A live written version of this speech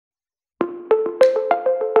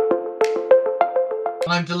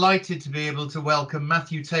and I'm delighted to be able to welcome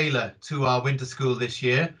Matthew Taylor to our winter school this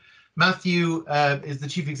year. Matthew is the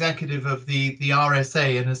Chief Executive of the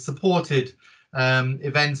RSA and has supported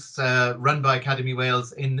events run by Academy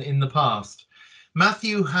Wales in the past.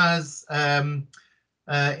 Matthew has will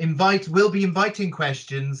be inviting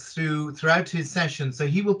questions throughout his session, so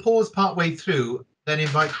he will pause partway through, then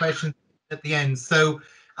invite questions at the end. So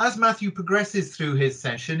as Matthew progresses through his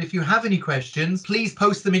session, if you have any questions, please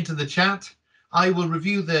post them into the chat. I will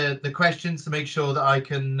review the questions to make sure that I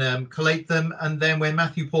can collate them, and then when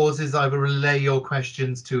Matthew pauses, I will relay your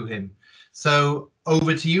questions to him. So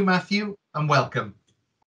over to you, Matthew, and welcome.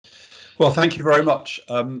 Well, thank you very much.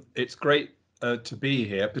 It's great to be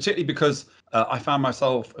here, particularly because I found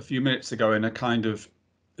myself a few minutes ago in a kind of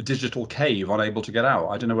digital cave, unable to get out.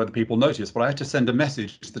 I don't know whether people noticed, but I had to send a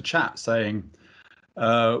message to the chat saying,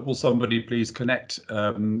 will somebody please connect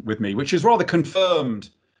with me, which is rather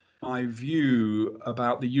confirmed my view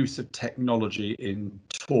about the use of technology in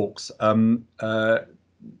talks. The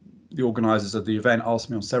organisers of the event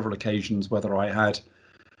asked me on several occasions whether I had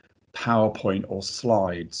PowerPoint or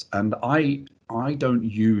slides, and I don't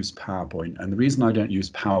use PowerPoint, and the reason I don't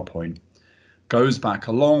use PowerPoint goes back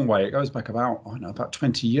a long way. It goes back about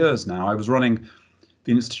 20 years now. I was running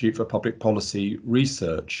the Institute for Public Policy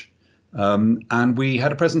Research, and we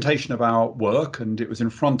had a presentation of our work, and it was in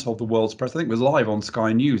front of the world's press. I think it was live on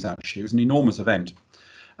Sky News, actually. It was an enormous event.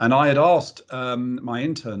 And I had asked my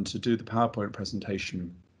intern to do the PowerPoint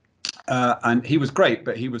presentation, and he was great,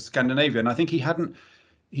 but he was Scandinavian. I think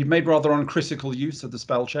he'd made rather uncritical use of the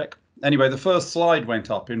spell check. Anyway, the first slide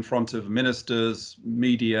went up in front of ministers,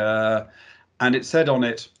 media, and it said on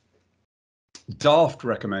it, daft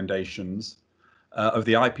recommendations of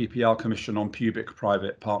the IPPR Commission on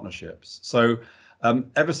Public-Private Partnerships. So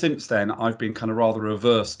ever since then, I've been kind of rather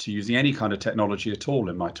averse to using any kind of technology at all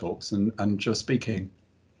in my talks and just speaking.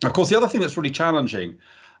 Of course, the other thing that's really challenging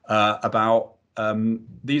about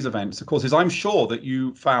these events, of course, is I'm sure that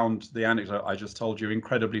you found the anecdote I just told you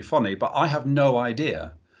incredibly funny, but I have no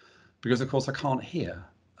idea because, of course, I can't hear.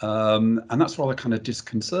 And that's rather kind of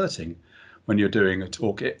disconcerting when you're doing a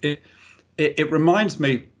talk. It reminds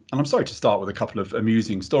me, and I'm sorry to start with a couple of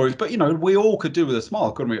amusing stories, but, you know, we all could do with a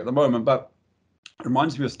smile, couldn't we, at the moment? But it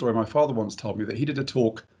reminds me of a story my father once told me, that he did a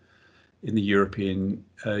talk in the European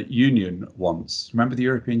Union once. Remember the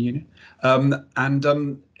European Union?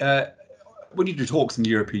 When you do talks in the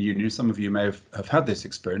European Union, some of you may have had this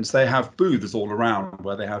experience, they have booths all around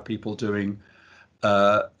where they have people doing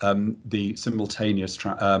the simultaneous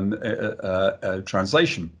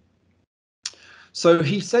translation. So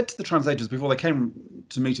he said to the translators before they came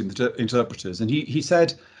to meet him, the interpreters, and he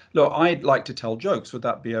said, look, I'd like to tell jokes. Would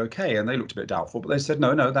that be OK? And they looked a bit doubtful, but they said,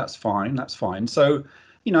 no, that's fine. That's fine. So,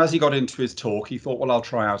 you know, as he got into his talk, he thought, well, I'll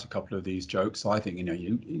try out a couple of these jokes. So I think, you know,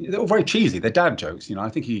 they're all very cheesy. They're dad jokes. You know, I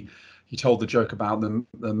think he told the joke about the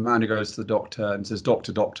man who goes to the doctor and says,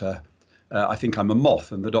 doctor, I think I'm a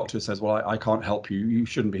moth. And the doctor says, well, I can't help you. You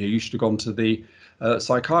shouldn't be here. You should have gone to the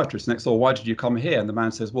psychiatrist next door. Why did you come here? And the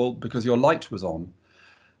man says, well, because your light was on.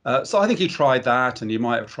 So I think he tried that, and he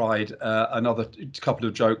might have tried another couple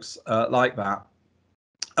of jokes like that.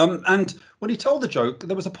 And when he told the joke,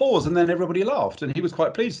 there was a pause, and then everybody laughed, and he was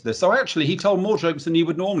quite pleased with this. So actually, he told more jokes than he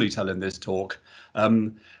would normally tell in this talk.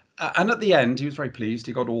 And at the end, he was very pleased.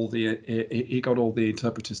 He got all the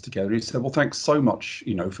interpreters together. He said, well, thanks so much,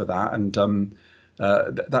 you know, for that. And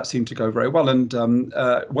that seemed to go very well. And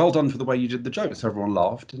well done for the way you did the jokes. Everyone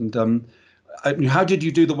laughed. And how did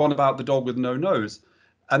you do the one about the dog with no nose?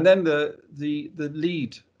 And then the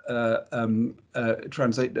lead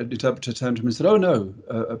interpreter turned to him and said, oh, no,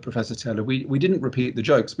 Professor Taylor, we didn't repeat the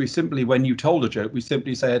jokes. We simply, when you told a joke, we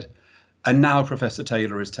simply said, and now Professor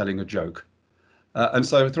Taylor is telling a joke. And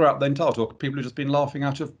so throughout the entire talk, people have just been laughing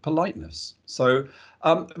out of politeness. So,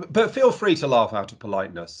 but feel free to laugh out of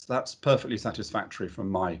politeness. That's perfectly satisfactory from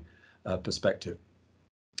my perspective.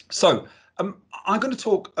 So I'm going to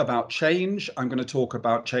talk about change. I'm going to talk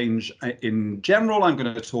about change in general. I'm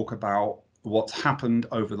going to talk about what's happened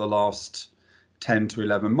over the last 10 to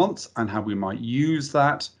 11 months and how we might use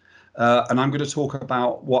that. And I'm going to talk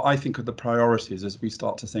about what I think are the priorities as we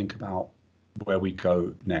start to think about where we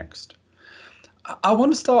go next. I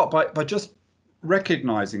want to start by just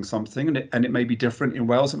recognising something, and it may be different in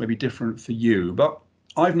Wales, it may be different for you, but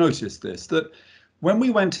I've noticed this, that when we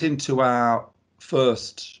went into our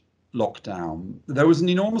first lockdown, there was an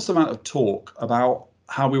enormous amount of talk about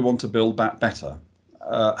how we want to build back better,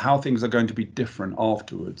 how things are going to be different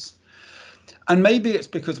afterwards. And maybe it's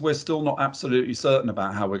because we're still not absolutely certain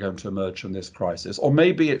about how we're going to emerge from this crisis, or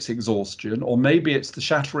maybe it's exhaustion, or maybe it's the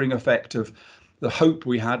shattering effect of the hope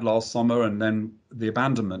we had last summer and then the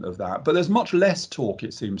abandonment of that. But there's much less talk,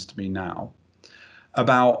 it seems to me now,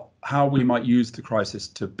 about how we might use the crisis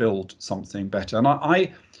to build something better. And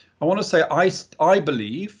I want to say I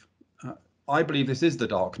believe this is the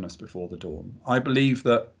darkness before the dawn. I believe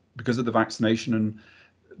that because of the vaccination and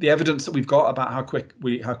the evidence that we've got about how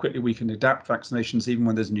quickly we can adapt vaccinations even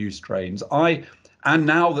when there's new strains, and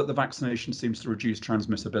now that the vaccination seems to reduce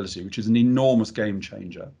transmissibility, which is an enormous game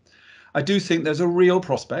changer, I do think there's a real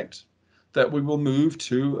prospect that we will move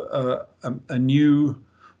to a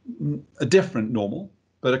different normal,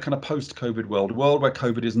 but a kind of post-COVID world, a world where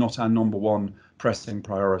COVID is not our number one pressing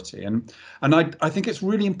priority. And I think it's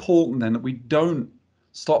really important then that we don't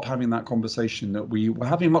stop having that conversation that we were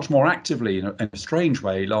having much more actively in a strange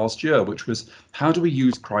way last year, which was how do we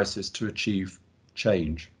use crisis to achieve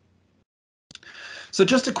change? So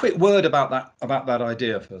just a quick word about that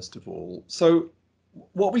idea, first of all. So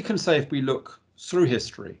what we can say if we look through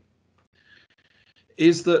history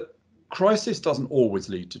is that crisis doesn't always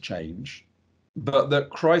lead to change, but that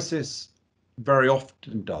crisis very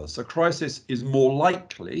often does. So crisis is more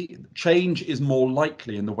likely, change is more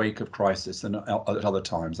likely in the wake of crisis than at other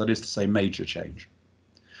times, that is to say major change.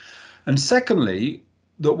 And secondly,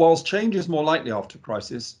 that whilst change is more likely after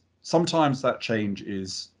crisis, sometimes that change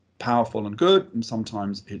is powerful and good, and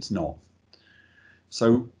sometimes it's not.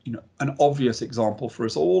 So, an obvious example for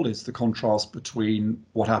us all is the contrast between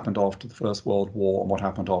what happened after the First World War and what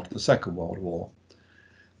happened after the Second World War.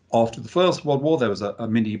 After the First World War, there was a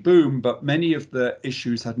mini boom, but many of the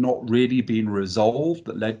issues had not really been resolved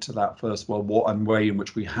that led to that First World War, and the way in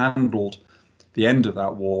which we handled the end of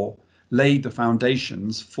that war laid the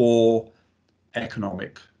foundations for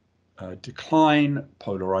economic decline,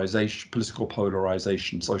 polarization, political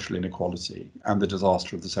polarization, social inequality, and the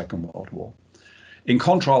disaster of the Second World War. In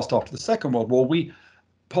contrast, after the Second World War,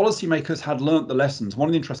 policymakers had learnt the lessons. One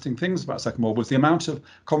of the interesting things about the Second World War was the amount of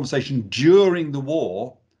conversation during the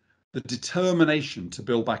war, the determination to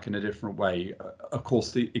build back in a different way. Of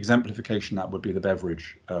course, the exemplification that would be the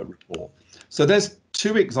Beveridge report. So there's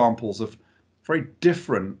two examples of very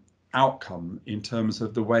different outcome in terms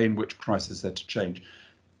of the way in which crisis had to change.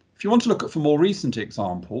 If you want to look at for more recent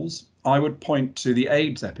examples, I would point to the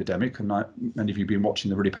AIDS epidemic, and many of you have been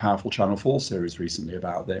watching the really powerful Channel 4 series recently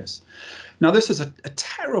about this. Now, this is a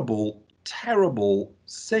terrible, terrible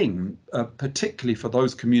thing, particularly for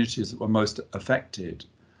those communities that were most affected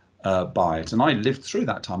by it. And I lived through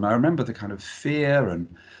that time. I remember the kind of fear and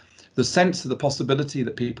the sense of the possibility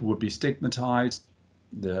that people would be stigmatized,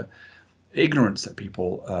 the ignorance that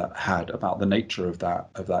people had about the nature of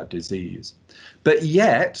that disease. But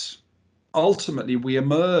yet, ultimately, we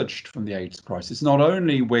emerged from the AIDS crisis not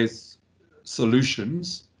only with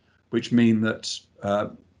solutions, which mean that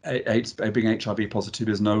being HIV positive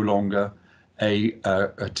is no longer a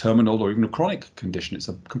terminal or even a chronic condition. It's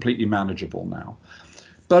completely manageable now.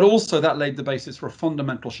 But also that laid the basis for a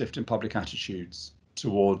fundamental shift in public attitudes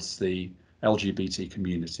towards the LGBT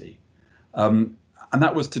community. And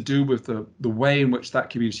that was to do with the way in which that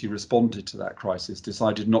community responded to that crisis,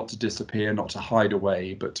 decided not to disappear, not to hide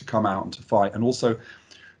away, but to come out and to fight, and also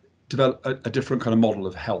develop a different kind of model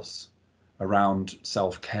of health around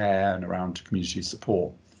self-care and around community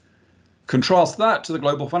support. Contrast that to the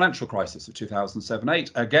global financial crisis of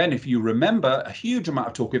 2007-8. Again, if you remember, a huge amount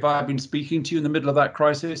of talk. If I had been speaking to you in the middle of that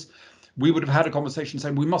crisis, we would have had a conversation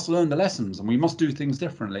saying we must learn the lessons and we must do things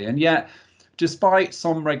differently. And yet, despite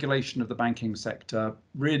some regulation of the banking sector,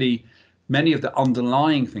 really many of the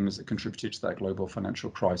underlying things that contributed to that global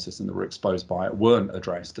financial crisis and that were exposed by it weren't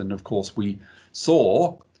addressed. And of course, we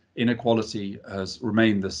saw inequality has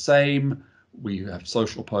remained the same. We have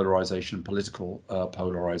social polarization, political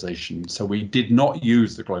polarization. So we did not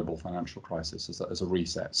use the global financial crisis as a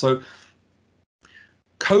reset. So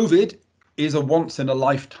COVID is a once in a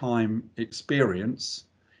lifetime experience.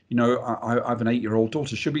 I have an 8-year-old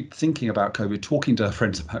daughter. She'll be thinking about COVID, talking to her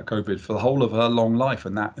friends about COVID for the whole of her long life,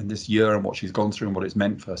 and this year and what she's gone through and what it's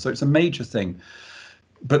meant for her. So it's a major thing.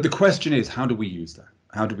 But the question is, how do we use that?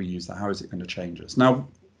 How do we use that? How is it going to change us? Now,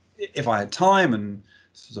 if I had time and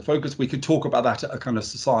this was a focus, we could talk about that at a kind of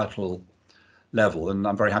societal level. And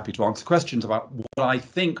I'm very happy to answer questions about what I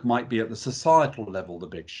think might be at the societal level, the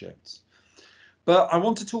big shifts. But I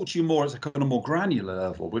want to talk to you more at a kind of more granular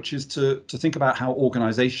level, which is to think about how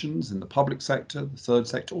organizations in the public sector, the third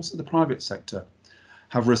sector, also the private sector,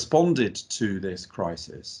 have responded to this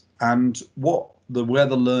crisis and where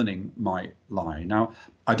the learning might lie. Now,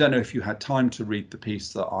 I don't know if you had time to read the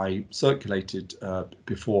piece that I circulated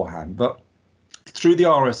beforehand, but through the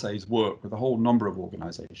RSA's work with a whole number of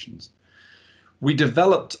organizations, we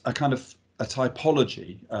developed a kind of a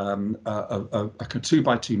typology, a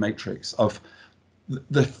 2x2 matrix of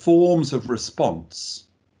the forms of response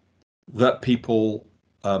that people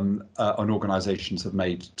and organizations have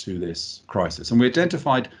made to this crisis. And we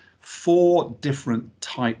identified 4 different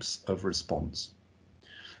types of response.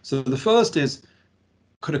 So the first is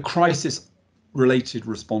kind of crisis-related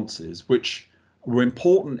responses, which were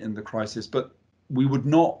important in the crisis, but we would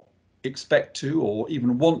not expect to or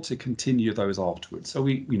even want to continue those afterwards. So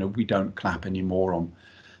we don't clap anymore on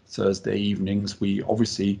Thursday evenings. We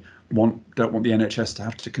obviously don't want the NHS to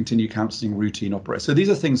have to continue cancelling routine operations. So these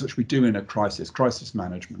are things which we do in a crisis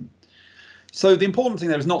management. So the important thing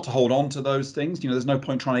there is not to hold on to those things. There's no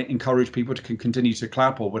point trying to encourage people to continue to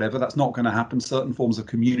clap or whatever. That's not going to happen. Certain forms of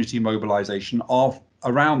community mobilization are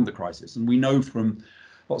around the crisis. And we know from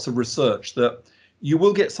lots of research that you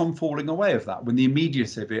will get some falling away of that when the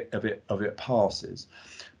immediacy of it passes.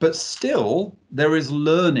 But still, there is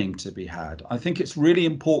learning to be had. I think it's really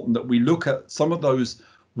important that we look at some of those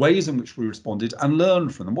ways in which we responded and learn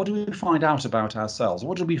from them. What do we find out about ourselves?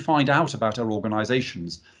 What do we find out about our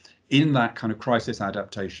organizations in that kind of crisis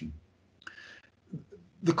adaptation?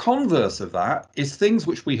 The converse of that is things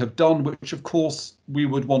which we have done, which of course we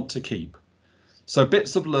would want to keep. So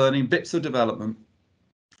bits of learning, bits of development,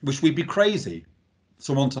 which we'd be crazy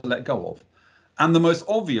to want to let go of. And the most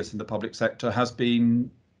obvious in the public sector has been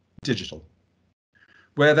digital,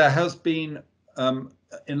 where there has been,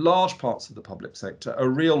 in large parts of the public sector, a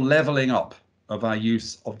real levelling up of our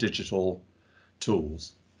use of digital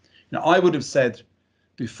tools. Now, I would have said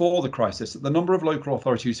before the crisis that the number of local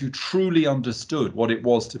authorities who truly understood what it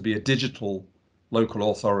was to be a digital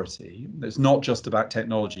local authority, it's not just about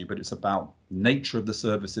technology, but it's about nature of the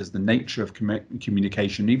services, the nature of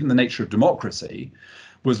communication, even the nature of democracy,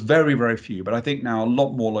 was very, very few. But I think now a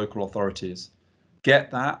lot more local authorities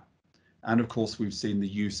get that. And of course, we've seen the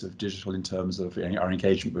use of digital in terms of our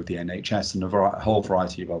engagement with the NHS and a whole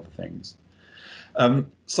variety of other things.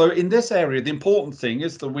 So in this area, the important thing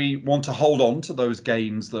is that we want to hold on to those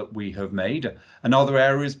gains that we have made. Another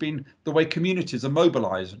area has been the way communities are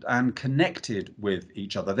mobilized and connected with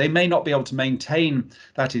each other. They may not be able to maintain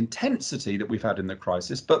that intensity that we've had in the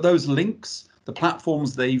crisis, but those links, the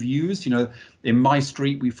platforms they've used, in my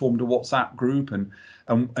street, we formed a WhatsApp group and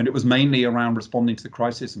it was mainly around responding to the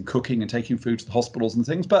crisis and cooking and taking food to the hospitals and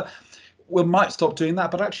things. But we might stop doing that,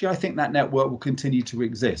 but actually I think that network will continue to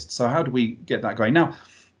exist. So how do we get that going? Now,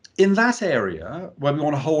 in that area where we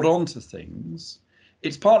want to hold on to things,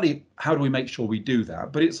 it's partly how do we make sure we do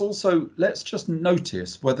that, but it's also let's just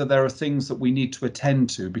notice whether there are things that we need to attend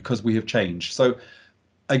to because we have changed. So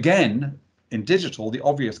again, in digital, the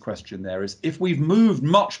obvious question there is if we've moved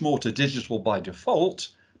much more to digital by default,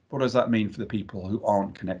 what does that mean for the people who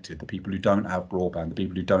aren't connected, the people who don't have broadband, the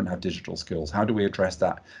people who don't have digital skills? How do we address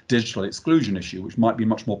that digital exclusion issue, which might be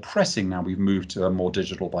much more pressing now we've moved to a more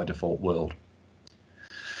digital by default world?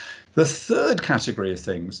 The third category of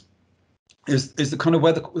things is the kind of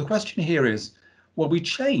where the question here is, well, we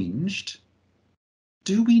changed.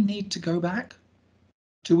 Do we need to go back?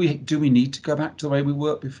 Do we need to go back to the way we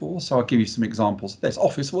worked before? So I'll give you some examples. There's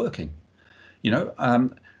office working.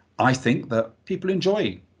 I think that people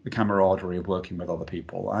enjoy the camaraderie of working with other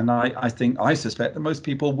people. And I suspect that most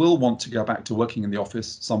people will want to go back to working in the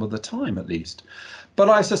office some of the time at least. But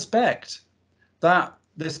I suspect that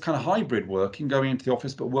this kind of hybrid working, going into the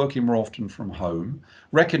office but working more often from home,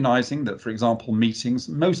 recognizing that, for example,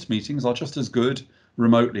 most meetings are just as good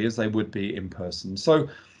remotely as they would be in person. So,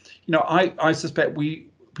 I suspect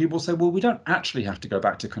people say, well, we don't actually have to go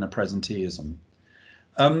back to kind of presenteeism.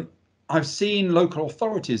 I've seen local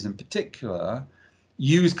authorities in particular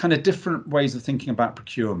use kind of different ways of thinking about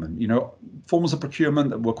procurement, forms of procurement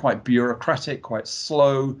that were quite bureaucratic, quite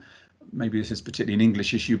slow. Maybe this is particularly an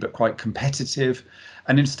English issue, but quite competitive.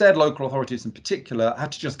 And instead, local authorities in particular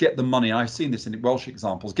had to just get the money. I've seen this in Welsh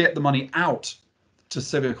examples, get the money out to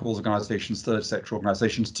civic organisations, third sector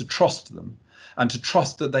organisations, to trust them and to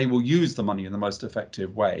trust that they will use the money in the most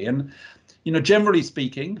effective way. And generally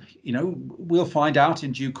speaking, we'll find out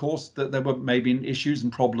in due course that there were maybe issues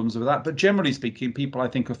and problems with that. But generally speaking, people, I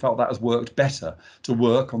think, have felt that has worked better to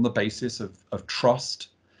work on the basis of trust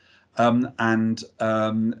and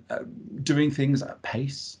doing things at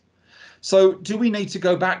pace. So do we need to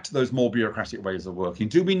go back to those more bureaucratic ways of working?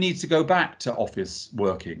 Do we need to go back to office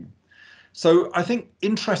working? So I think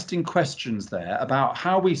interesting questions there about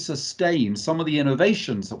how we sustain some of the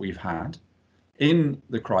innovations that we've had in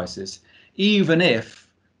the crisis, even if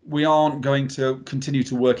we aren't going to continue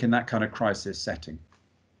to work in that kind of crisis setting.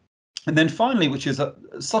 And then finally, which is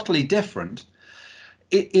subtly different,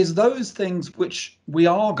 it is those things which we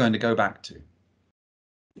are going to go back to.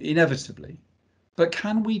 inevitably. But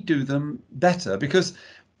can we do them better? Because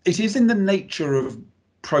it is in the nature of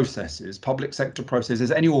processes, public sector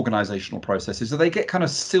processes, any organizational processes, that they get kind of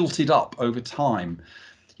silted up over time.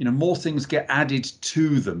 You know, more things get added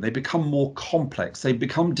to them. They become more complex. They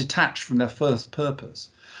become detached from their first purpose.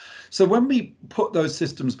 So when we put those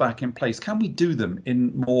systems back in place, can we do them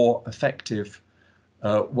in more effective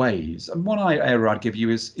ways? And one area I'd give you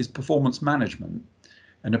is performance management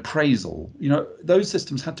and appraisal. You know, those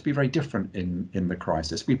systems had to be very different in the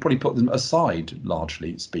crisis. We probably put them aside,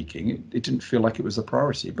 largely speaking. It didn't feel like it was a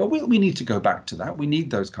priority, but we need to go back to that. We need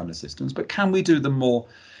those kind of systems, but can we do them more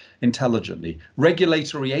intelligently?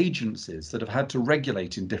 Regulatory agencies that have had to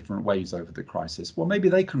regulate in different ways over the crisis, well, maybe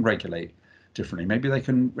they can regulate differently. Maybe they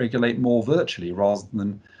can regulate more virtually rather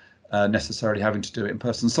than necessarily having to do it in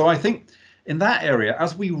person. So I think in that area,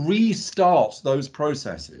 as we restart those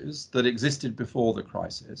processes that existed before the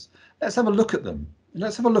crisis, let's have a look at them.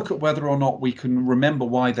 Let's have a look at whether or not we can remember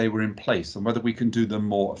why they were in place and whether we can do them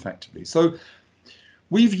more effectively. So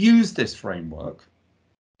we've used this framework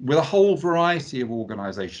with a whole variety of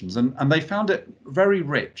organizations, and they found it very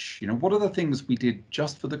rich. You know, what are the things we did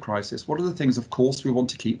just for the crisis? What are the things, of course, we want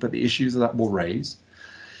to keep, but the issues that will raise?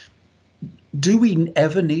 Do we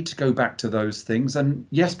ever need to go back to those things? And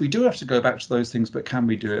yes, we do have to go back to those things, but can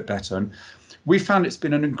we do it better? And we found it's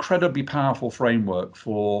been an incredibly powerful framework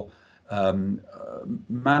for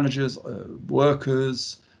managers,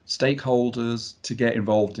 workers, stakeholders to get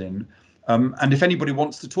involved in. And if anybody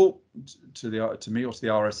wants to talk to me or to the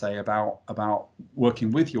RSA about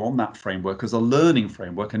working with you on that framework as a learning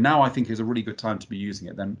framework, and now I think is a really good time to be using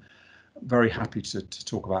it, then I'm very happy to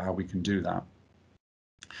talk about how we can do that.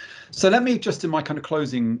 So let me just, in my kind of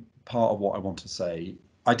closing part of what I want to say,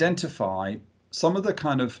 identify some of the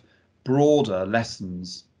kind of broader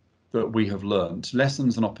lessons that we have learned,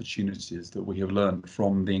 lessons and opportunities that we have learned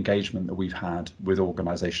from the engagement that we've had with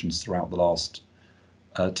organisations throughout the last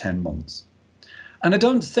 10 months. And I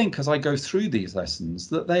don't think, as I go through these lessons,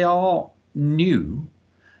 that they are new.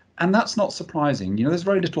 And that's not surprising. You know, there's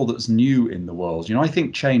very little that's new in the world. You know, I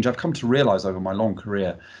think change, I've come to realize over my long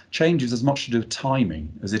career, change is as much to do with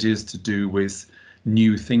timing as it is to do with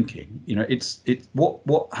new thinking. You know,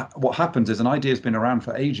 what happens is an idea has been around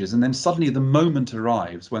for ages, and then suddenly the moment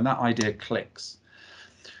arrives when that idea clicks.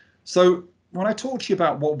 So when I talk to you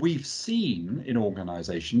about what we've seen in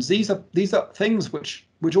organizations, these are things which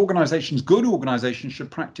organizations, good organizations,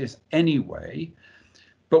 should practice anyway.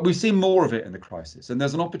 But we've seen more of it in the crisis, and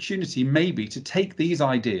there's an opportunity maybe to take these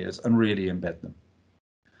ideas and really embed them.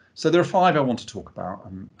 So there are 5 I want to talk about,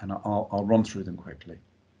 and I'll run through them quickly.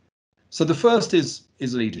 So the first is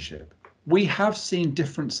leadership. We have seen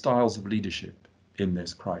different styles of leadership in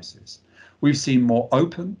this crisis. We've seen more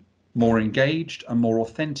open, more engaged, and more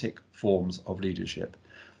authentic forms of leadership.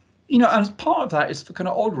 You know, and part of that is for kind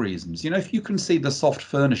of odd reasons. You know, if you can see the soft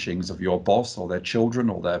furnishings of your boss or their children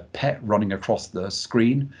or their pet running across the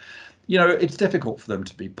screen, you know, it's difficult for them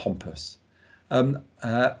to be pompous.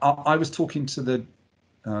 I was talking to the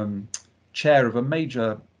chair of a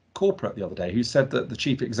major corporate the other day who said that the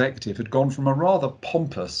chief executive had gone from a rather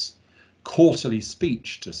pompous quarterly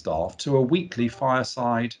speech to staff to a weekly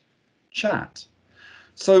fireside chat.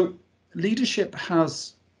 So leadership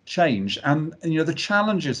has change, and you know, the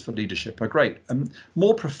challenges for leadership are great, and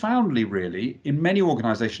more profoundly really, in many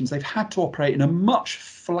organizations they've had to operate in a much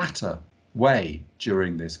flatter way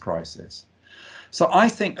during this crisis. So I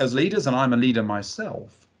think as leaders, and I'm a leader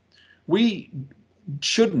myself, we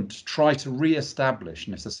shouldn't try to re-establish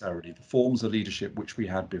necessarily the forms of leadership which we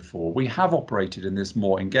had before. We have operated in this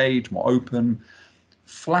more engaged, more open,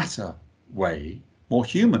 flatter way, more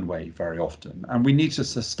human way very often, and we need to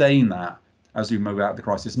sustain that as we move out of the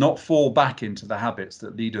crisis, not fall back into the habits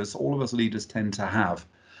that leaders, all of us leaders, tend to have.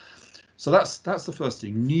 So that's the first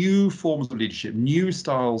thing, new forms of leadership, new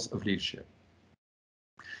styles of leadership.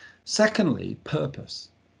 Secondly, purpose.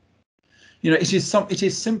 You know, it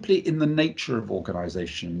is simply in the nature of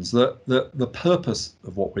organizations that the purpose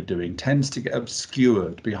of what we're doing tends to get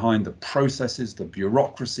obscured behind the processes, the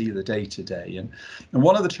bureaucracy, the day-to-day. And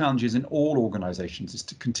one of the challenges in all organizations is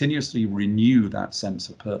to continuously renew that sense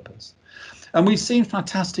of purpose. And we've seen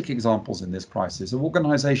fantastic examples in this crisis of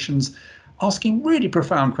organizations asking really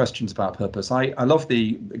profound questions about purpose. I love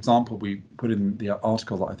the example we put in the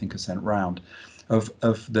article that I think is sent round of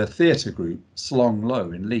the theatre group Slong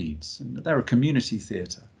Low in Leeds. And they're a community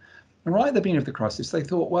theatre. And right at the beginning of the crisis, they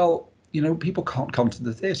thought, well, you know, people can't come to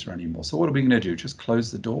the theatre anymore. So what are we going to do? Just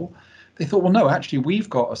close the door? They thought, well, no, actually, we've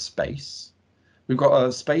got a space. We've got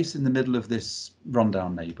a space in the middle of this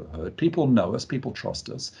rundown neighbourhood. People know us, people trust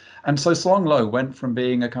us. And so Slong Low went from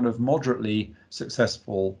being a kind of moderately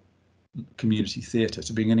successful community theatre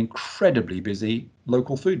to being an incredibly busy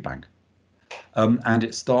local food bank. And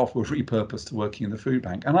its staff were repurposed to working in the food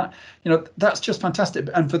bank. And that's just fantastic.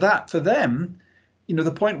 And for them,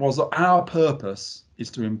 the point was that our purpose is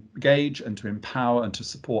to engage and to empower and to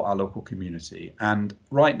support our local community. And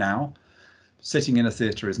right now, sitting in a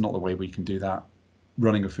theatre is not the way we can do that.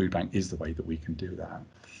 Running a food bank is the way that we can do that.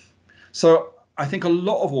 So I think a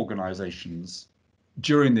lot of organisations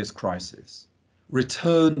during this crisis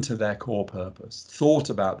returned to their core purpose, thought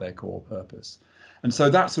about their core purpose. And so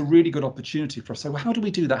that's a really good opportunity for us. So how do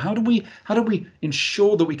we do that? How do we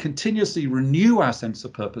ensure that we continuously renew our sense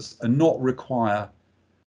of purpose and not require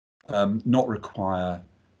that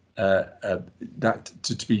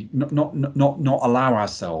to be not allow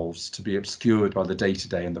ourselves to be obscured by the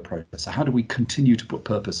day-to-day and the process? So how do we continue to put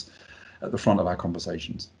purpose at the front of our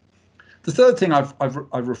conversations? The third thing I've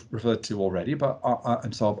referred to already, but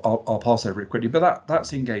and so I'll pass over it quickly. But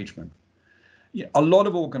that's engagement. A lot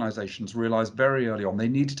of organisations realised very early on they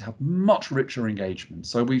needed to have much richer engagement.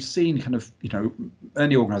 So we've seen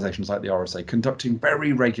many organisations like the RSA conducting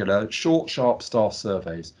very regular, short, sharp staff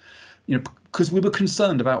surveys, because we were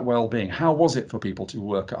concerned about well-being. How was it for people to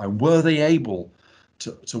work at home? Were they able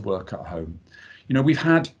to work at home? We've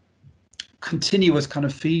had continuous kind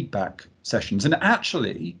of feedback sessions, and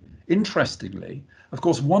actually, interestingly, of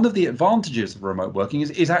course, one of the advantages of remote working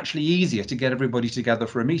is actually easier to get everybody together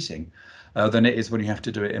for a meeting than it is when you have to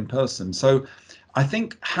do it in person. So I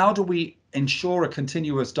think, how do we ensure a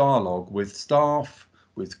continuous dialogue with staff,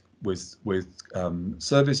 with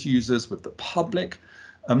service users, with the public?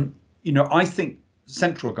 I think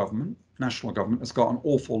central government, national government, has got an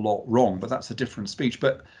awful lot wrong, but that's a different speech.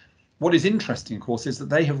 But what is interesting, of course, is that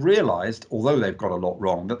they have realised, although they've got a lot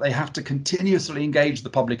wrong, that they have to continuously engage the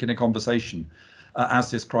public in a conversation as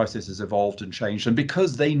this crisis has evolved and changed, and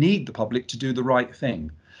because they need the public to do the right thing.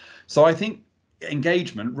 So I think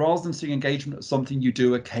engagement, rather than seeing engagement as something you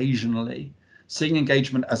do occasionally, seeing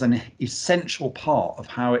engagement as an essential part of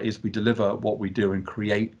how it is we deliver what we do and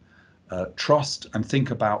create trust, and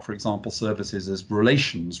think about, for example, services as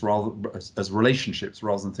relationships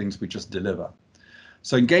rather than things we just deliver.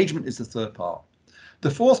 So engagement is the third part.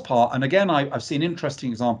 The fourth part, and again, I've seen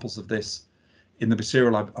interesting examples of this in the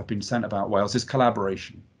material I've been sent about Wales, is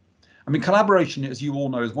collaboration. I mean, collaboration, as you all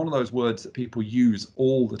know, is one of those words that people use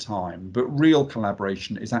all the time, but real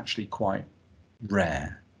collaboration is actually quite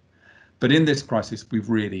rare. But in this crisis, we've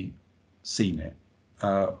really seen it.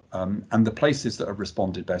 And the places that have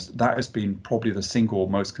responded best, that has been probably the single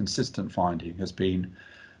most consistent finding, has been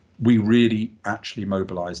we really actually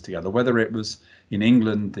mobilised together. Whether it was in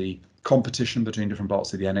England, the competition between different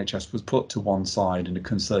parts of the NHS was put to one side in a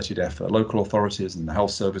concerted effort, local authorities and the health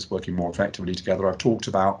service working more effectively together. I've talked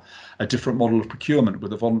about a different model of procurement with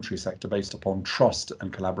the voluntary sector based upon trust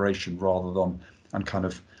and collaboration rather than and kind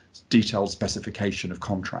of detailed specification of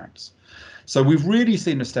contracts. So we've really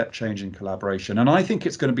seen a step change in collaboration, and I think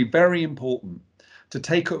it's going to be very important to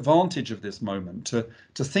take advantage of this moment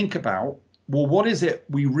to think about, well, what is it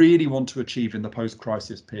we really want to achieve in the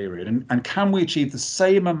post-crisis period, and can we achieve the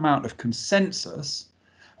same amount of consensus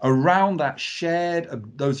around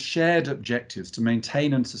those shared objectives to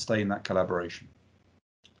maintain and sustain that collaboration?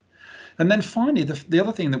 And then finally, the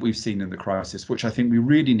other thing that we've seen in the crisis, which I think we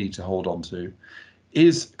really need to hold on to,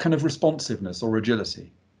 is kind of responsiveness or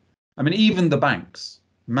agility. I mean, even the banks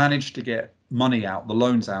managed to get money out, the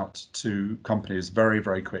loans out to companies very,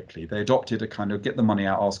 very quickly. They adopted a kind of get the money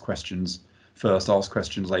out, ask questions first, ask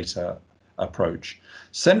questions later approach.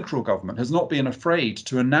 Central government has not been afraid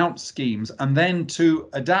to announce schemes and then to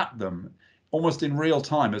adapt them almost in real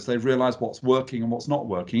time as they've realised what's working and what's not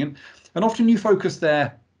working. And often you focus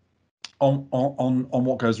there on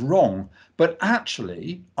what goes wrong, but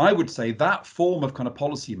actually I would say that form of kind of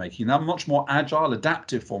policy making, that much more agile,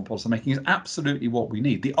 adaptive form of policy making, is absolutely what we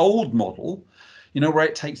need. The old model, where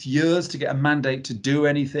it takes years to get a mandate to do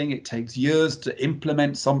anything, it takes years to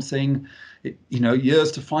implement something,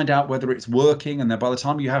 years to find out whether it's working, and then by the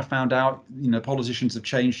time you have found out, politicians have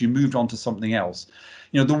changed, you moved on to something else.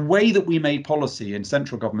 The way that we made policy in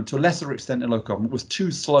central government, to a lesser extent in local government, was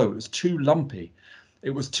too slow, it was too lumpy. It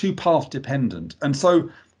was too path dependent. And so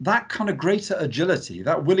that kind of greater agility,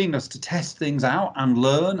 that willingness to test things out and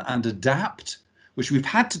learn and adapt, which we've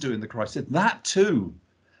had to do in the crisis, that too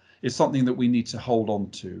is something that we need to hold on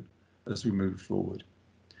to as we move forward.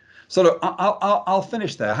 So look, I'll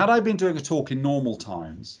finish there. Had I been doing a talk in normal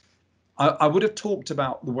times, I would have talked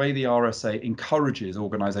about the way the RSA encourages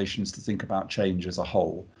organisations to think about change as a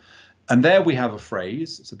whole. And there we have a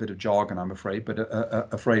phrase, it's a bit of jargon, I'm afraid, but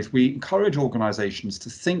a phrase: we encourage organisations to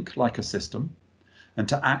think like a system and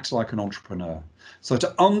to act like an entrepreneur. So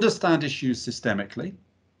to understand issues systemically,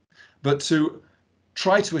 but to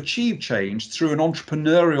try to achieve change through an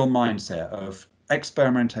entrepreneurial mindset of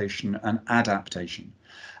experimentation and adaptation.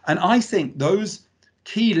 And I think those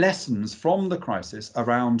key lessons from the crisis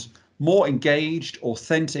around more engaged,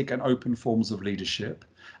 authentic and open forms of leadership,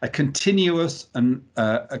 a continuous and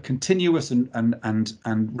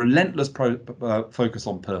relentless focus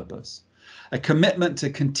on purpose, a commitment to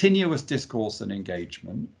continuous discourse and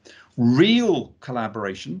engagement, real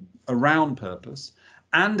collaboration around purpose,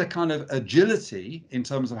 and a kind of agility in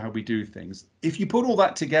terms of how we do things. If you put all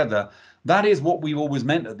that together, that is what we've always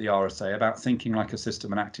meant at the RSA about thinking like a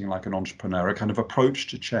system and acting like an entrepreneur, a kind of approach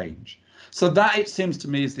to change. So that, it seems to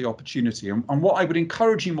me, is the opportunity. And what I would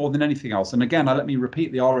encourage you more than anything else, and again, let me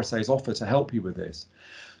repeat the RSA's offer to help you with this,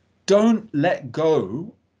 don't let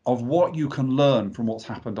go of what you can learn from what's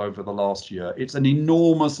happened over the last year. It's an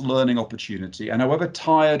enormous learning opportunity. And however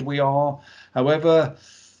tired we are, however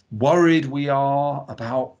worried we are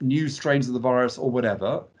about new strains of the virus or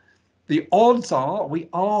whatever, the odds are we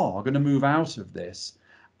are going to move out of this.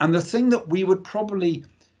 And the thing that we would probably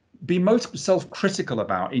be most self-critical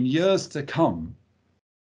about in years to come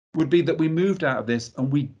would be that we moved out of this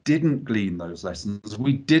and we didn't glean those lessons.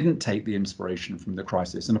 We didn't take the inspiration from the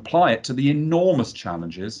crisis and apply it to the enormous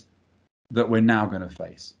challenges that we're now going to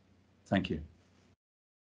face. Thank you.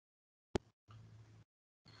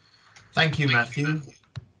 Thank you, Matthew.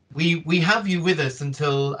 We have you with us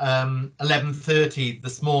until 11:30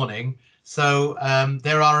 this morning. So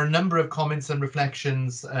there are a number of comments and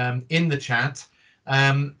reflections in the chat.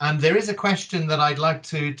 And there is a question that I'd like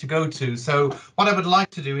to go to. So what I would like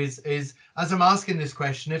to do is as I'm asking this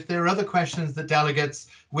question, if there are other questions that delegates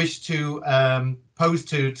wish to pose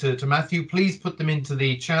to Matthew, please put them into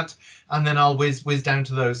the chat and then I'll whiz down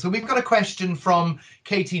to those. So we've got a question from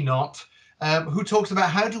Katie Knott, who talks about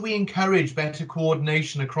how do we encourage better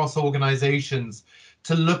coordination across organisations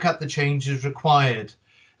to look at the changes required.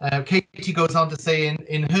 Katie goes on to say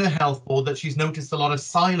in her health board that she's noticed a lot of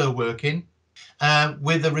silo working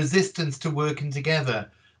with a resistance to working together,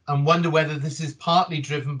 and wonder whether this is partly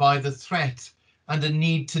driven by the threat and a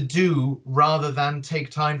need to do rather than take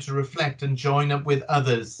time to reflect and join up with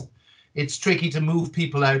others. It's tricky to move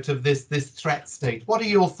people out of this threat state. What are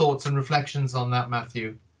your thoughts and reflections on that,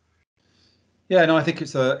 Matthew? Yeah, no, I think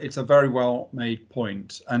it's a very well made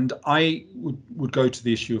point, and I would go to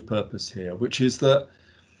the issue of purpose here, which is that,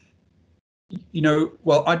 you know,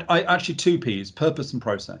 well, I actually two P's, purpose and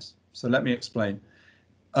process. So let me explain.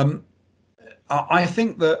 I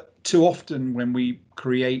think that too often when we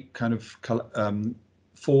create kind of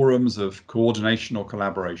forums of coordination or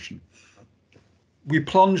collaboration, we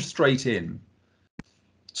plunge straight in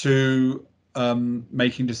to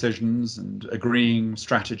making decisions and agreeing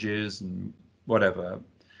strategies and whatever,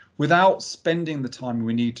 without spending the time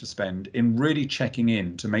we need to spend in really checking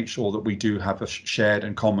in to make sure that we do have a shared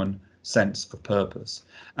and common sense of purpose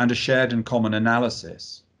and a shared and common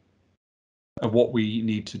analysis of what we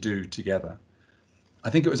need to do together.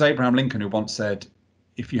 I think it was Abraham Lincoln who once said,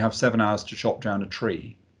 if you have 7 hours to chop down a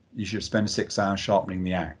tree, you should spend 6 hours sharpening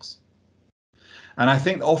the axe. And I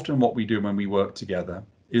think often what we do when we work together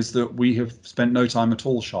is that we have spent no time at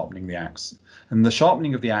all sharpening the axe. And the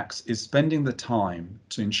sharpening of the axe is spending the time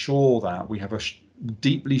to ensure that we have a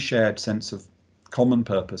deeply shared sense of common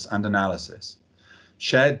purpose and analysis,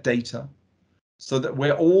 shared data, so that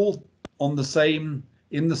we're all on the same,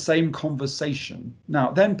 in the same conversation.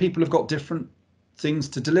 Now, then people have got different things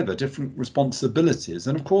to deliver, different responsibilities.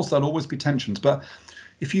 And of course, there'll always be tensions. But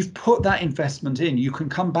if you've put that investment in, you can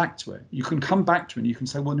come back to it. You can come back to it and you can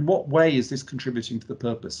say, well, in what way is this contributing to the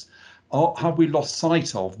purpose? Or have we lost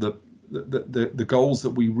sight of the goals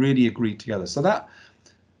that we really agreed together? So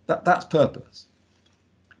that's purpose.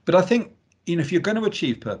 But I think, you know, if you're going to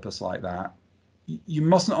achieve purpose like that, you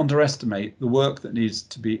mustn't underestimate the work that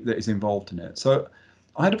is involved in it. So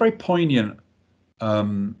I had a very poignant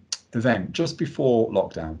event just before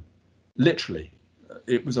lockdown. Literally,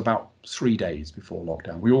 it was about 3 days before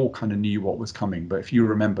lockdown. We all kind of knew what was coming, but if you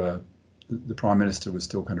remember, the Prime Minister was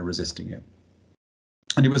still kind of resisting it.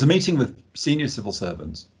 And it was a meeting with senior civil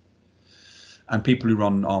servants and people who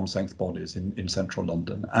run arm's length bodies in central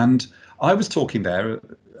London. And I was talking there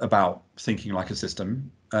about thinking like a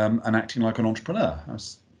system and acting like an entrepreneur. I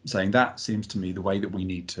was saying that seems to me the way that we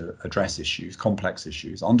need to address issues, complex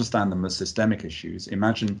issues, understand them as systemic issues,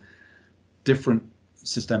 imagine different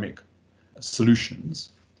systemic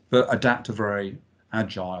solutions, but adapt a very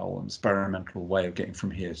agile and experimental way of getting from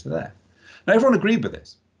here to there. Now, everyone agreed with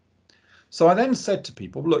this. So I then said to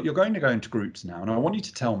people, look, you're going to go into groups now, and I want you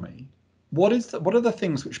to tell me what are the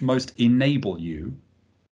things which most enable you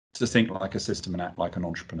to think like a system and act like an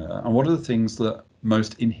entrepreneur? And what are the things that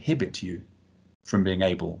most inhibit you from being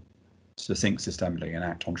able to think systemically and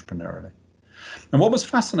act entrepreneurially? And what was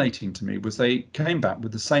fascinating to me was they came back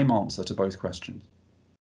with the same answer to both questions.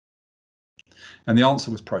 And the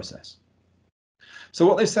answer was process. So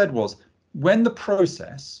what they said was, when the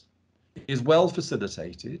process is well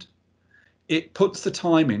facilitated, it puts the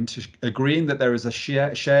time into agreeing that there is a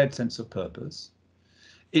shared sense of purpose.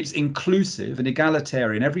 It's inclusive and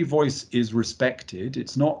egalitarian. Every voice is respected.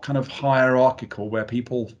 It's not kind of hierarchical where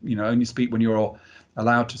people, only speak when you're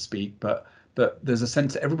allowed to speak, but there's a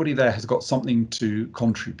sense that everybody there has got something to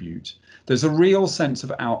contribute. There's a real sense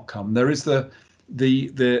of outcome. There is the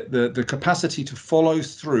capacity to follow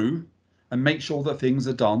through and make sure that things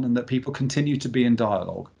are done and that people continue to be in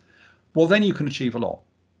dialogue. Well, then you can achieve a lot.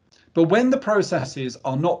 But when the processes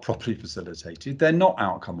are not properly facilitated, they're not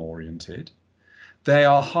outcome oriented. They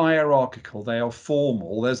are hierarchical, they are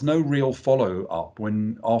formal, there's no real follow up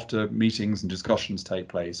when after meetings and discussions take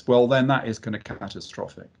place. Well, then that is kind of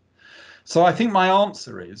catastrophic. So I think my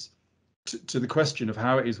answer is to the question of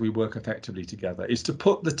how it is we work effectively together is to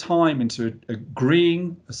put the time into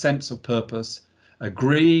agreeing a sense of purpose,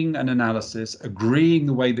 agreeing an analysis, agreeing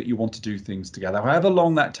the way that you want to do things together, however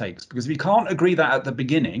long that takes. Because if you can't agree that at the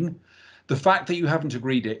beginning, the fact that you haven't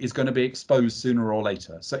agreed it is going to be exposed sooner or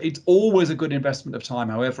later. So it's always a good investment of time,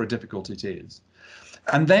 however difficult it is.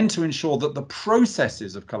 And then to ensure that the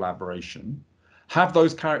processes of collaboration have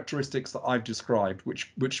those characteristics that I've described,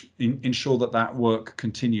 which ensure that work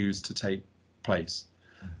continues to take place.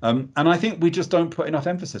 And I think we just don't put enough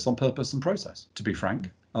emphasis on purpose and process, to be frank.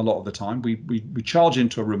 A lot of the time we charge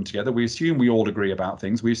into a room together, we assume we all agree about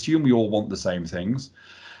things, we assume we all want the same things,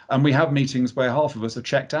 and we have meetings where half of us are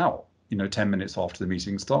checked out 10 minutes after the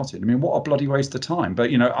meeting started. I mean, what a bloody waste of time.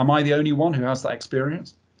 But am I the only one who has that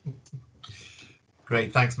experience?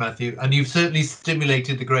 Great, thanks, Matthew. And you've certainly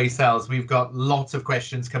stimulated the grey cells. We've got lots of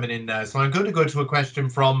questions coming in now. So I'm going to go to a question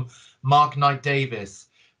from Mark Knight Davis.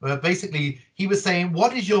 Basically, he was saying,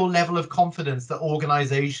 what is your level of confidence that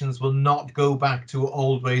organizations will not go back to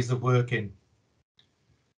old ways of working?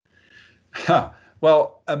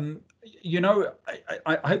 Well,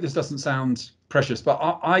 I hope this doesn't sound precious, but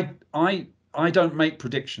I don't make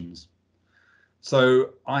predictions.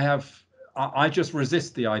 So I just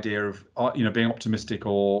resist the idea of being optimistic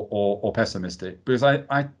or pessimistic, because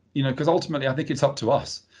because ultimately I think it's up to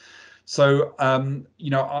us. So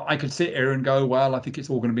I could sit here and go, well, I think it's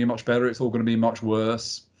all going to be much better, it's all going to be much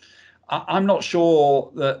worse. I'm not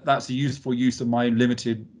sure that that's a useful use of my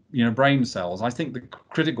limited brain cells. I think the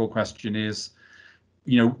critical question is,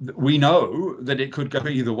 we know that it could go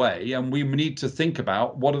either way, and we need to think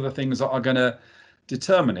about what are the things that are going to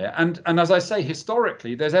determine it. And as I say,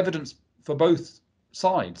 historically, there's evidence for both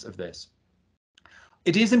sides of this.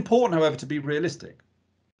 It is important, however, to be realistic,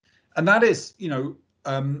 and that is,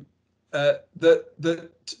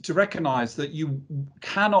 to recognise that you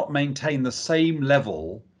cannot maintain the same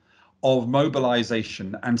level of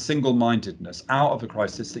mobilization and single-mindedness out of a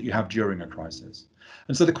crisis that you have during a crisis.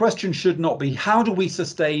 And so the question should not be, how do we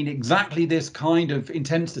sustain exactly this kind of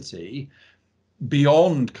intensity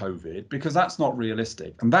beyond COVID? Because that's not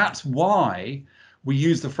realistic. And that's why we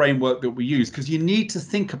use the framework that we use, because you need to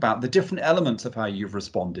think about the different elements of how you've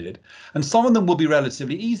responded. And some of them will be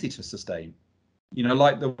relatively easy to sustain,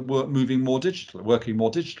 like the work moving more digitally, working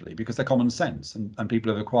more digitally, because they're common sense and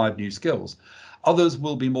people have acquired new skills. Others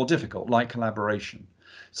will be more difficult, like collaboration.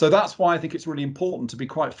 So that's why I think it's really important to be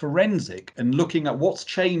quite forensic and looking at what's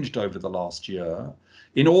changed over the last year,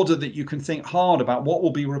 in order that you can think hard about what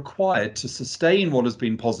will be required to sustain what has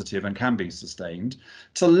been positive and can be sustained,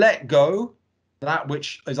 to let go that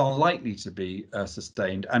which is unlikely to be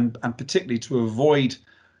sustained, and particularly to avoid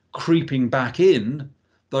creeping back in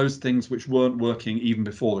those things which weren't working even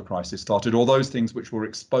before the crisis started, or those things which were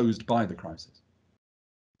exposed by the crisis.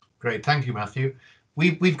 Great, thank you, Matthew.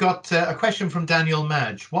 We've got a question from Daniel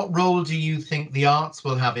Madge. What role do you think the arts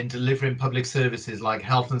will have in delivering public services like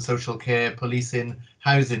health and social care, policing,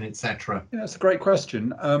 housing, etc.? Yeah, that's a great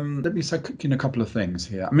question. Let me say a couple of things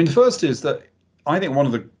here. I mean, the first is that I think one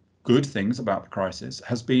of the good things about the crisis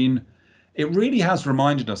has been, it really has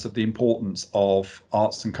reminded us of the importance of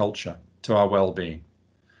arts and culture to our well-being.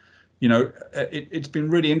 It's been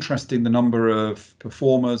really interesting, the number of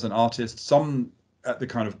performers and artists, some at the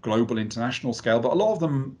kind of global international scale, but a lot of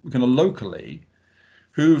them kind of locally,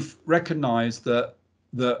 who've recognized that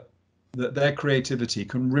their creativity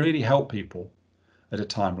can really help people at a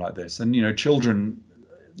time like this. And children,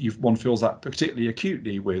 one feels that particularly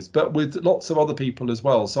acutely with, but with lots of other people as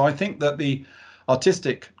well. So I think that the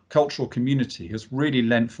artistic cultural community has really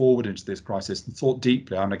leant forward into this crisis and thought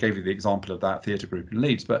deeply. I gave you the example of that theatre group in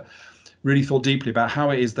Leeds, but really thought deeply about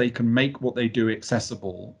how it is they can make what they do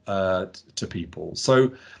accessible to people.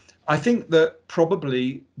 So I think that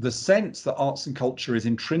probably the sense that arts and culture is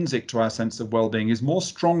intrinsic to our sense of well-being is more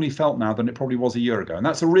strongly felt now than it probably was a year ago. And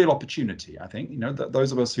that's a real opportunity, I think, that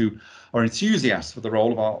those of us who are enthusiasts for the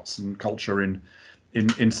role of arts and culture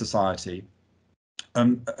in society,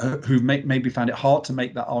 who maybe found it hard to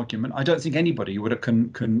make that argument. I don't think anybody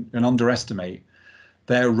can underestimate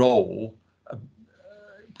their role,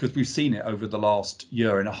 because we've seen it over the last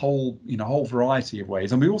year in a whole variety of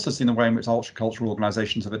ways, and we've also seen the way in which arts and cultural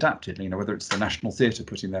organisations have adapted. Whether it's the National Theatre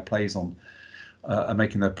putting their plays on, and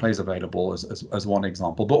making their plays available as one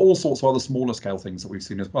example, but all sorts of other smaller scale things that we've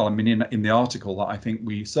seen as well. I mean, in the article that I think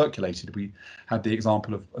we circulated, we had the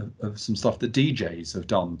example of some stuff that DJs have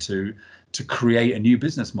done to create a new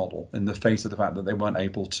business model in the face of the fact that they weren't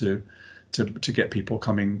able to get people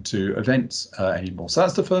coming to events anymore. So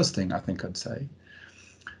that's the first thing I think I'd say.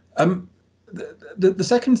 The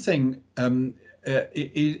second thing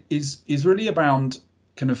is really around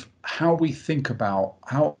kind of how we think about,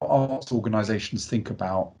 how arts organisations think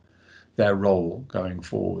about their role going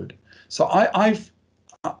forward. So I've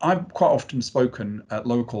quite often spoken at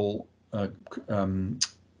local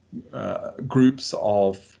groups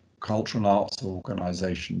of cultural arts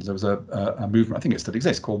organisations. There was a movement, I think it still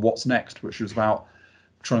exists, called What's Next, which was about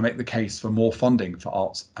trying to make the case for more funding for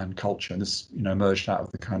arts and culture. And this, emerged out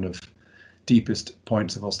of the kind of deepest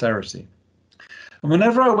points of austerity. And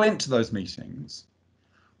whenever I went to those meetings,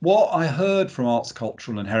 what I heard from arts,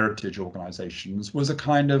 cultural and heritage organisations was a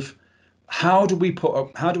kind of, how do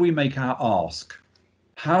we make our ask?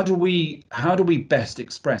 How do we best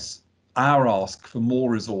express our ask for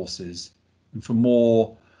more resources and for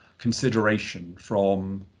more consideration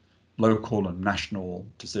from local and national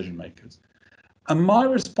decision makers? And my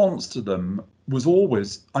response to them was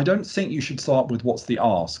always, I don't think you should start with what's the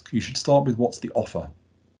ask. You should start with what's the offer.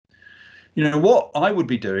 What I would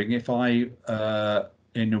be doing if I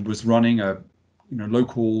was running a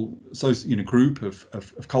local group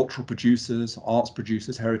of cultural producers, arts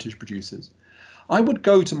producers, heritage producers, I would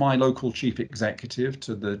go to my local chief executive,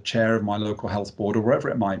 to the chair of my local health board, or wherever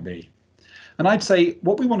it might be. And I'd say,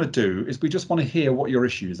 what we want to do is we just want to hear what your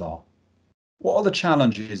issues are. What are the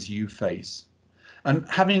challenges you face? And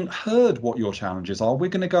having heard what your challenges are, we're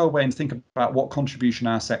going to go away and think about what contribution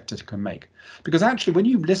our sector can make. Because actually, when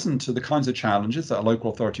you listen to the kinds of challenges that a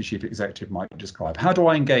local authority chief executive might describe, how do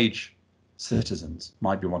I engage citizens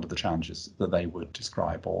might be one of the challenges that they would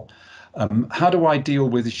describe. Or how do I deal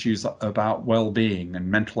with issues about well-being and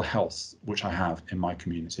mental health, which I have in my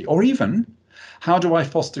community? Or even, how do I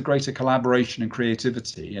foster greater collaboration and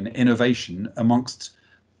creativity and innovation amongst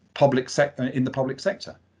in the public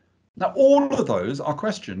sector? Now, all of those are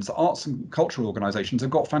questions that arts and cultural organisations have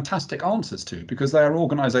got fantastic answers to, because they are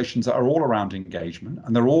organisations that are all around engagement,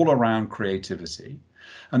 and they're all around creativity,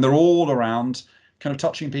 and they're all around kind of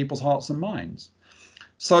touching people's hearts and minds.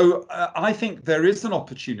 So I think there is an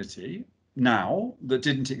opportunity now that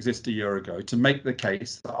didn't exist a year ago to make the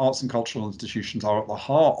case that arts and cultural institutions are at the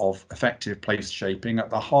heart of effective place shaping,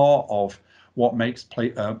 at the heart of what makes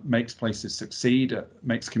places succeed,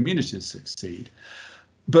 makes communities succeed.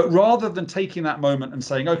 But rather than taking that moment and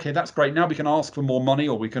saying, OK, that's great, now we can ask for more money,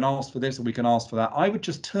 or we can ask for this, or we can ask for that, I would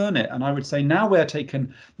just turn it and I would say, now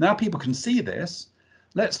people can see this.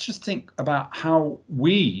 Let's just think about how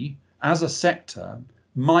we, as a sector,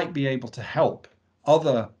 might be able to help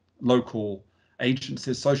other local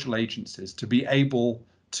agencies, social agencies, to be able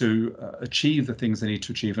to achieve the things they need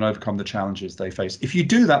to achieve and overcome the challenges they face. If you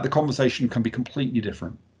do that, the conversation can be completely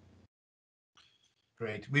different.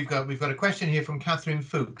 Great. We've got a question here from Catherine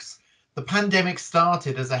Fuchs. The pandemic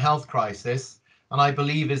started as a health crisis, and I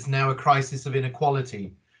believe is now a crisis of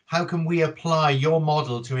inequality. How can we apply your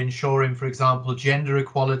model to ensuring, for example, gender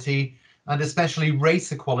equality and especially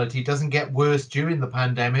race equality doesn't get worse during the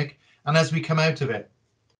pandemic and as we come out of it?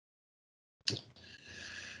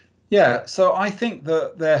 Yeah, so I think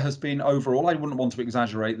that there has been overall, I wouldn't want to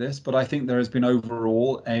exaggerate this, but I think there has been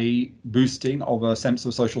overall a boosting of a sense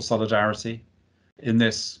of social solidarity in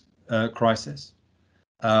this crisis.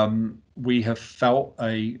 We have felt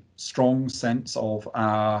a strong sense of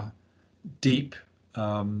our deep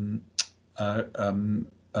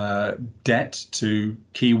debt to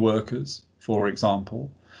key workers, for example.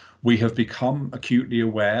 We have become acutely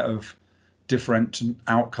aware of different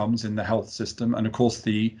outcomes in the health system. And of course,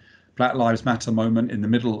 the Black Lives Matter moment in the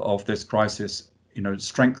middle of this crisis,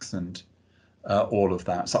 strengthened all of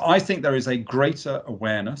that. So I think there is a greater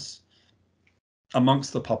awareness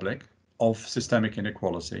amongst the public of systemic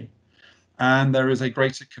inequality, and there is a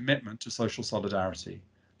greater commitment to social solidarity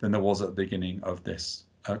than there was at the beginning of this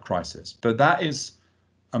crisis. But that is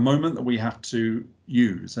a moment that we have to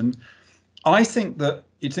use. And I think that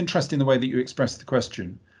it's interesting the way that you expressed the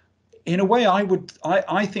question. In a way,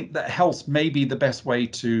 I think that health may be the best way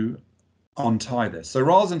to untie this. So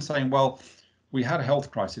rather than saying, well, we had a health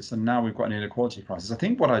crisis and now we've got an inequality crisis, I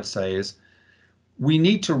think what I'd say is we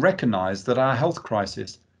need to recognize that our health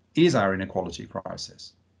crisis is our inequality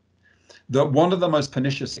crisis. That one of the most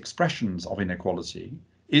pernicious expressions of inequality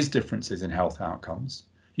is differences in health outcomes.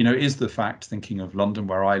 You know, is the fact, thinking of London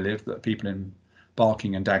where I live, that people in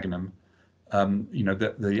Barking and Dagenham, you know,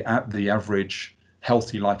 the average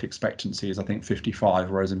healthy life expectancy is, I think, 55,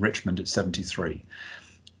 whereas in Richmond it's 73.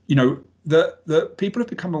 You know, the people have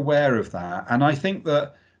become aware of that, and I think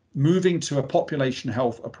that moving to a population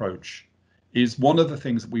health approach is one of the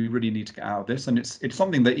things that we really need to get out of this, and it's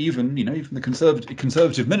something that even the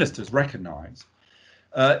conservative ministers recognise,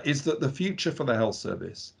 is that the future for the health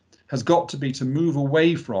service has got to be to move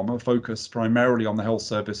away from a focus primarily on the health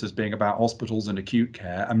service as being about hospitals and acute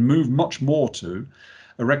care, and move much more to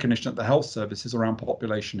a recognition that the health service is around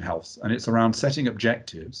population health, and it's around setting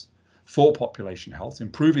objectives for population health,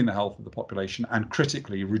 improving the health of the population, and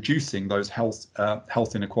critically reducing those health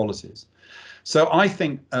inequalities. So I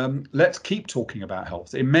think let's keep talking about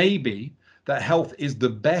health. It may be that health is the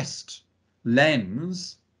best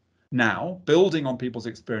lens now, building on people's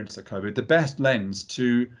experience of COVID, the best lens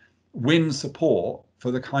to win support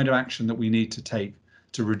for the kind of action that we need to take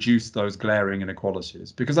to reduce those glaring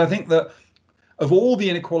inequalities. Because I think that of all the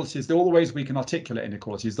inequalities, all the ways we can articulate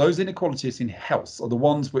inequalities, those inequalities in health are the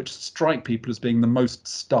ones which strike people as being the most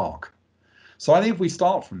stark. So I think if we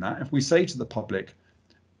start from that, if we say to the public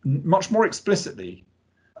much more explicitly,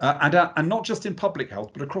 and not just in public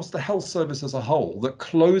health, but across the health service as a whole, that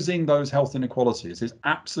closing those health inequalities is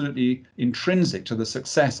absolutely intrinsic to the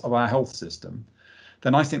success of our health system,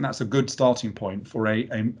 then I think that's a good starting point for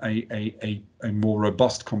a more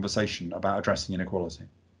robust conversation about addressing inequality.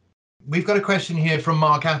 We've got a question here from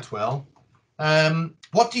Mark Atwell.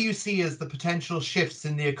 What do you see as the potential shifts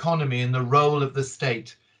in the economy and the role of the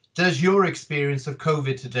state? Does your experience of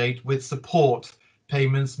COVID to date with support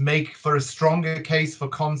payments make for a stronger case for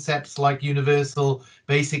concepts like universal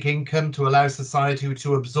basic income to allow society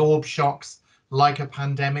to absorb shocks like a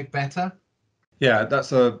pandemic better? Yeah,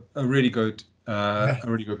 that's a really good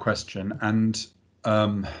question, and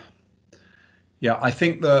yeah, I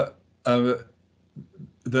think that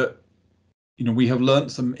we have learned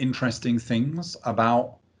some interesting things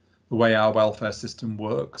about the way our welfare system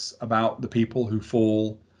works, about the people who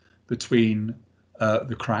fall between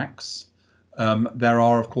the cracks. There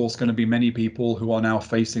are, of course, going to be many people who are now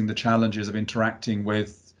facing the challenges of interacting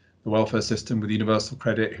with the welfare system, with universal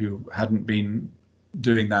credit, who hadn't been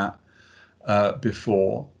doing that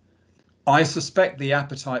before. I suspect the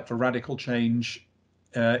appetite for radical change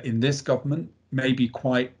in this government may be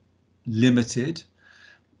quite limited,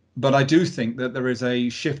 but I do think that there is a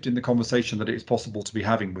shift in the conversation that it is possible to be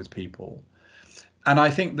having with people. And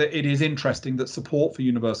I think that it is interesting that support for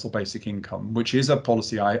universal basic income, which is a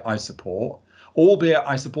policy I support, albeit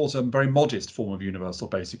I support a very modest form of universal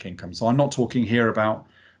basic income. So I'm not talking here about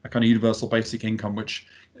a kind of universal basic income which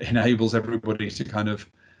enables everybody to kind of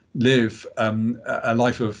live a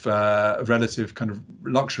life of relative kind of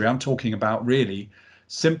luxury. I'm talking about really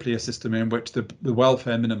simply a system in which the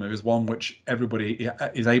welfare minimum is one which everybody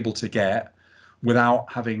is able to get without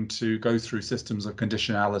having to go through systems of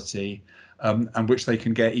conditionality, and which they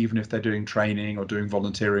can get even if they're doing training or doing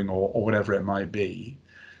volunteering or whatever it might be.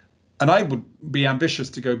 And I would be ambitious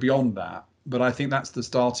to go beyond that, but I think that's the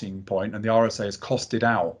starting point, and the RSA has costed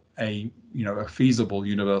out a feasible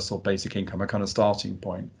universal basic income, a kind of starting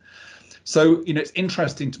point. So it's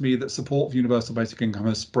interesting to me that support for universal basic income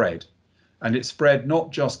has spread, and it's spread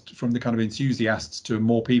not just from the kind of enthusiasts to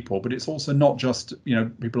more people, but it's also not just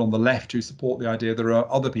people on the left who support the idea. There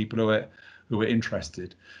are other people who are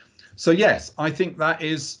interested. So yes, I think that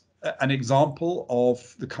is an example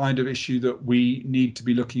of the kind of issue that we need to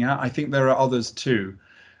be looking at. I think there are others too.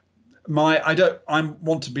 I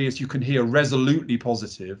want to be, as you can hear, resolutely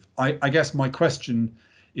positive. I guess my question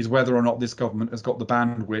is whether or not this government has got the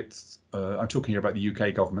bandwidth. I'm talking here about the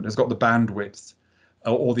UK government, has got the bandwidth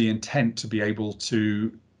or the intent to be able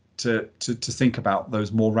to think about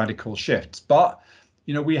those more radical shifts. But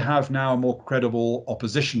we have now a more credible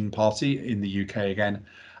opposition party in the UK again.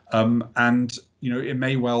 And it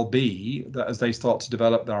may well be that as they start to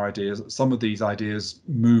develop their ideas, some of these ideas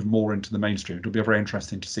move more into the mainstream. It'll be very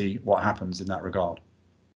interesting to see what happens in that regard.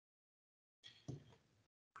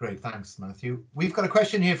 Great, thanks, Matthew. We've got a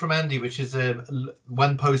question here from Andy, which is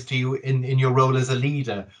one posed to you in your role as a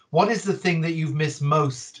leader. What is the thing that you've missed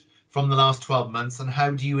most from the last 12 months, and how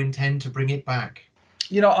do you intend to bring it back?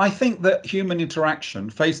 You know, I think that human interaction,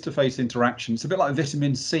 face-to-face interaction, it's a bit like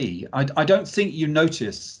vitamin C. I don't think you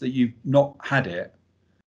notice that you've not had it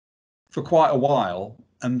for quite a while,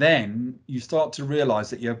 and then you start to realize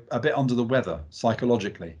that you're a bit under the weather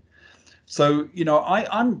psychologically. So, you know,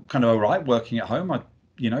 I'm kind of all right working at home. I,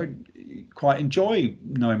 you know, quite enjoy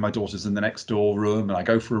knowing my daughter's in the next door room, and I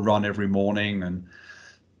go for a run every morning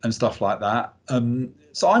and stuff like that.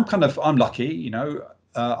 So I'm lucky, you know.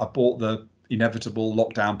 I bought the inevitable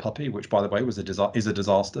lockdown puppy, which, by the way, is a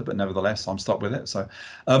disaster, but nevertheless, I'm stuck with it. So,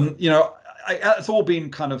 you know, it's all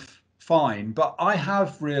been kind of fine. But I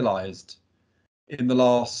have realised in the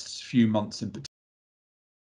last few months in